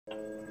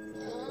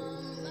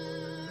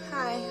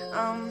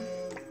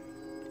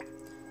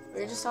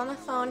we were just on the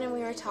phone and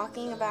we were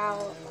talking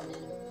about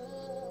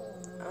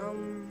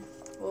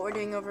what we're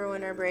doing over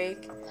winter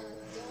break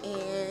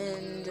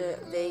and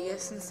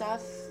Vegas and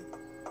stuff.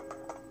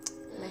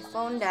 My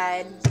phone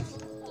died,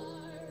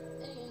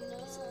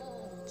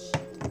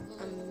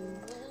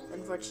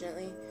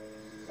 unfortunately,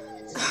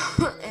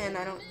 and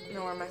I don't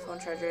know where my phone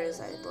charger is.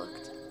 I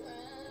looked.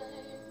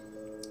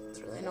 It's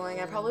really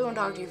annoying. I probably won't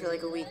talk to you for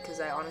like a week because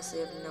I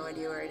honestly have no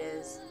idea where it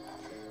is.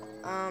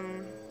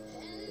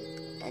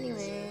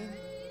 Anyway,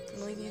 I'm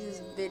gonna leave you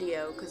this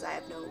video because I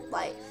have no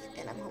life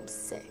and I'm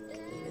homesick,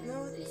 even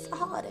though it's a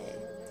holiday.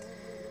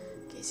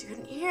 In case you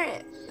couldn't hear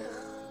it.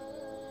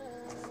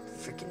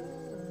 Freaking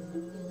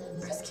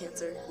breast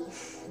cancer.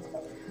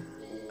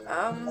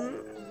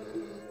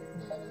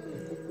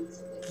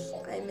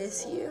 I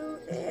miss you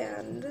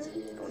and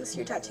I want to see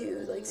your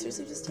tattoo. Like,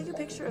 seriously, just take a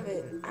picture of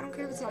it. I don't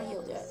care if it's not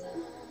healed yet.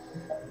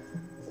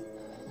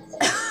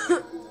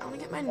 I want to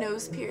get my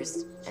nose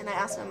pierced, and I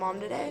asked my mom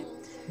today,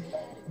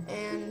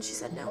 and she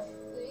said no.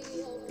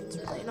 It's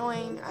really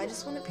annoying. I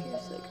just want to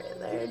pierce like right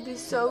there. It'd be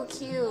so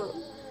cute.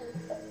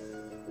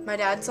 My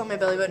dad saw my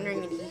belly button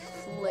ring and he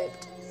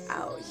flipped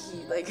out.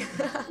 He like,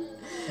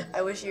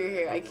 I wish you were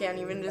here. I can't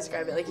even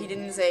describe it. Like, he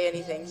didn't say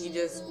anything. He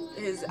just,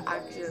 his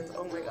actions.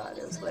 Oh my god,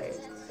 it was hilarious.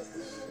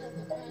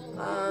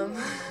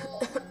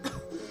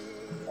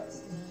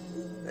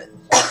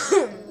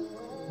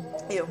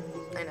 Ew,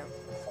 I know.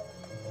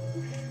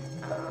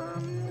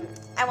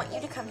 I want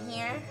you to come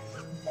here.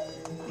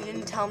 You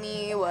didn't tell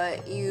me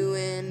what you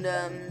and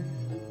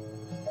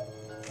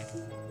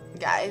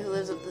guy who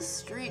lives up the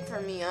street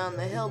from me on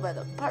the hill by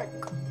the park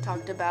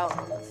talked about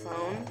on the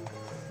phone.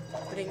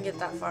 We didn't get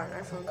that far in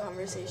our phone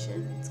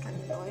conversation. It's kind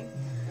of annoying.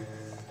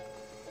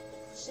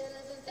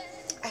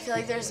 I feel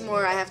like there's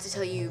more I have to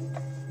tell you,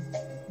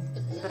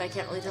 but I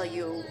can't really tell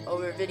you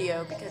over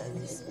video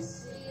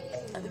because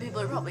other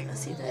people are probably gonna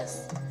see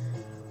this.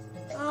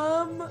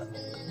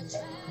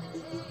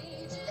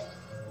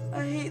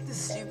 I hate this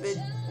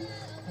stupid,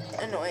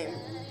 annoying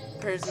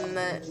person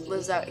that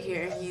lives out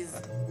here. He's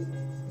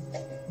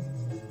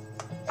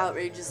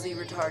outrageously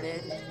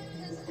retarded.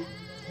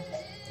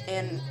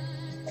 And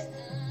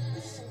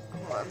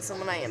hold on,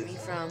 someone IM me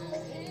from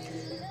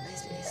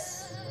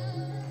MySpace.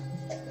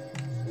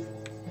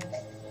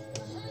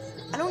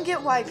 I don't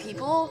get why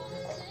people,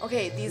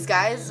 okay, these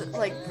guys,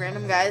 like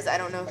random guys, I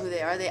don't know who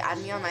they are, they add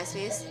me on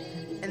MySpace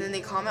and then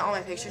they comment on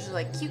my pictures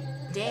like, cute,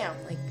 damn,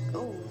 like,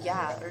 oh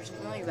yeah, or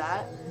something like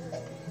that.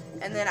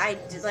 And then I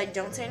like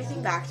don't say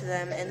anything back to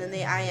them, and then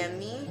they IM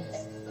me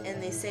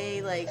and they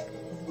say like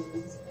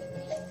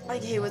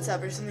hey, what's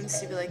up, or something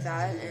stupid like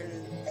that, and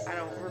I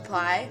don't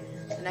reply.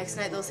 The next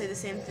night they'll say the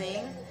same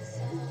thing,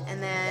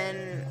 and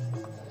then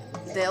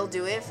they'll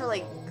do it for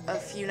like a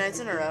few nights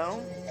in a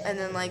row, and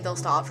then like they'll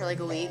stop for like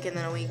a week, and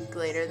then a week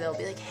later they'll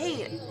be like,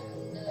 hey,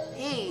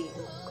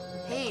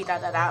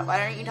 why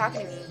aren't you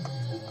talking to me?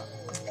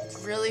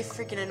 It's really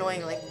freaking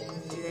annoying. Like,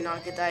 do they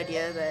not get the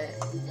idea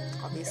that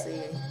obviously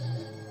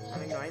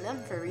I'm ignoring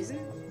them for a reason?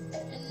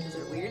 Because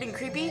they're weird and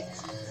creepy?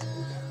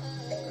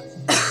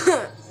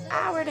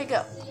 Where'd it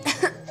go?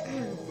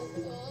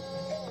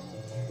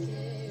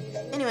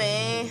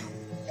 Anyway,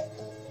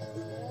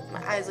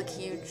 my eyes look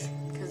huge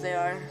because they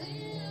are.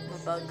 I'm a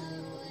bug.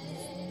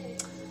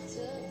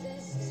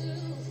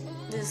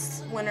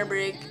 This winter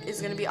break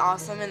is gonna be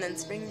awesome, and then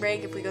spring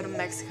break if we go to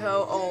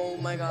Mexico. Oh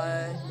my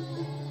god.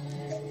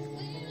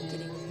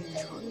 Getting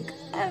drunk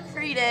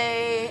every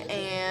day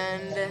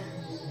and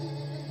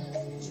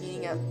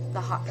meeting up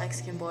the hot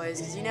Mexican boys,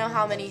 because you know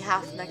how many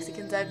half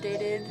Mexicans I've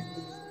dated?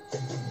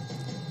 They're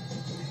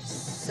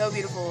so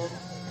beautiful.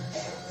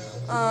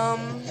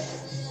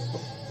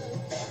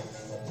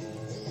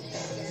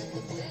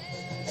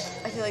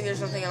 I feel like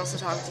there's nothing else to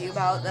talk to you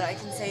about that I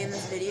can say in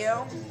this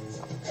video.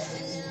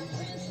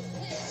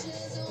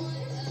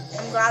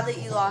 I'm glad that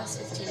you lost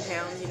 15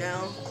 pounds, you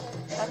know?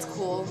 That's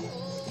cool.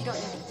 You don't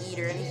need to eat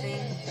or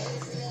anything.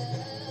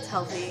 It's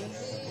healthy.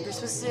 You're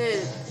supposed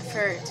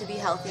to be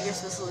healthy, you're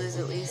supposed to lose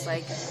at least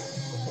like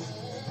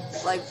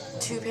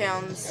 2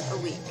 pounds a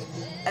week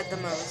at the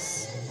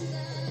most.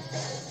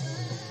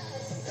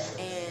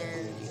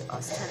 And you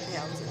lost 10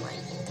 pounds in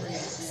like 3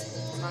 weeks.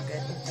 It's not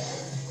good.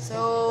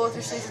 So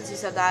officially, since you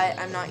said that,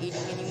 I'm not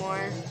eating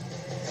anymore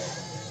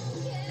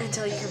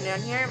until you come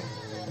down here.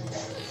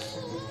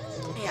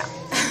 Yeah.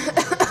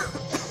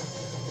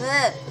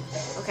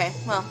 Okay,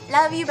 well,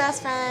 love you,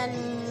 best friend.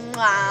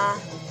 Mwah.